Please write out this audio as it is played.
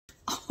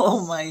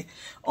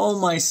Oh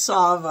my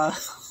Sava.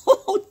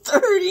 Oh,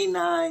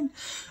 39.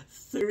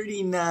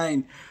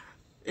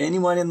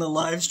 Anyone in the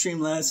live stream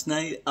last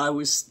night, I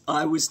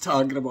was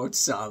talking about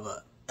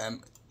Sava.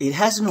 It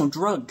has no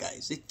drug,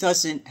 guys. It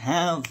doesn't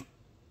have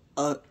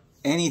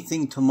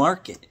anything to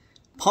market.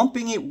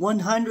 Pumping it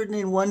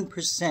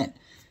 101%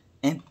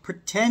 and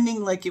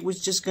pretending like it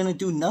was just going to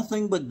do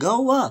nothing but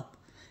go up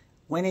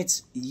when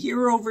its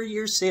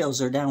year-over-year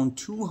sales are down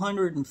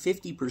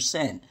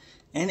 250%,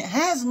 and it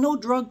has no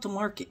drug to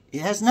market.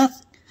 It has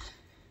nothing.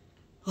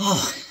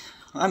 Oh,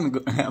 I'm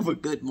going to have a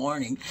good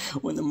morning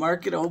when the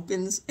market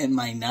opens and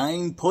my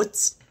 9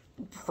 puts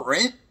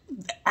print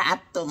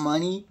at the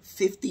money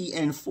 50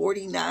 and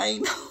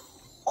 49.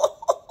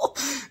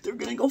 They're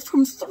going to go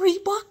from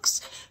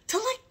 $3 to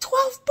like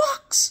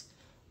 $12.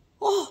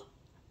 Oh,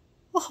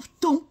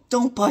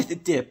 don't buy the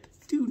dip.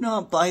 Do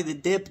not buy the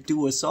dip.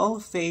 Do us all a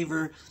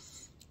favor.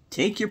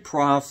 Take your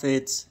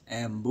profits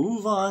and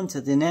move on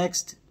to the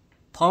next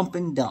pump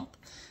and dump.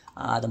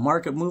 The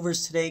market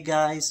movers today,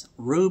 guys: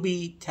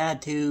 Ruby,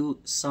 Tattoo,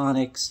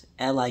 Sonics,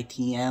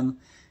 LITM.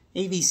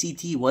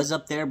 AVCT was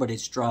up there, but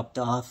it's dropped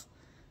off.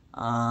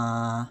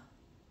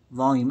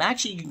 Volume.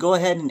 Actually, you can go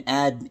ahead and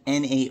add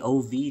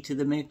NAOV to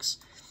the mix.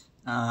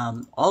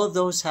 All of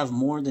those have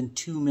more than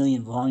 2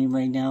 million volume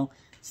right now.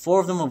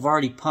 4 of them have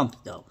already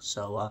pumped, though.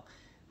 So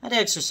I'd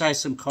exercise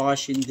some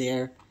caution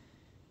there.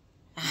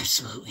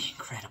 Absolutely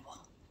incredible.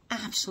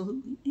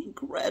 Absolutely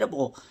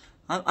incredible.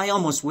 I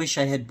almost wish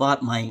I had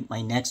bought my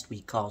next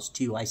week calls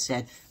too. I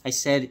said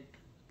a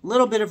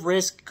little bit of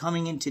risk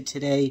coming into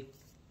today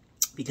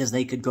because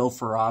they could go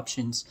for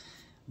options,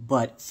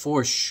 but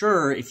for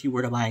sure if you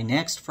were to buy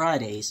next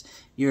Fridays,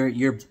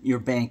 you're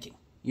banking.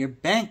 You're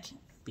banking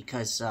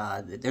because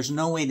there's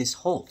no way this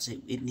holds.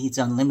 It needs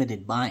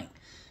unlimited buying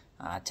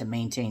to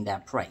maintain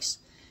that price.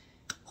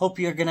 Hope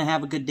you're gonna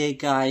have a good day,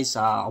 guys.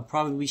 I'll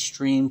probably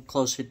stream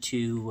closer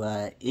to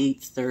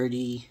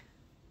 8:30.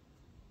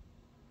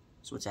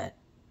 So what's that?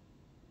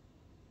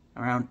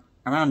 Around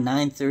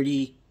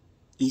 9:30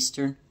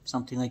 Eastern,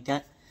 something like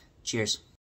that. Cheers.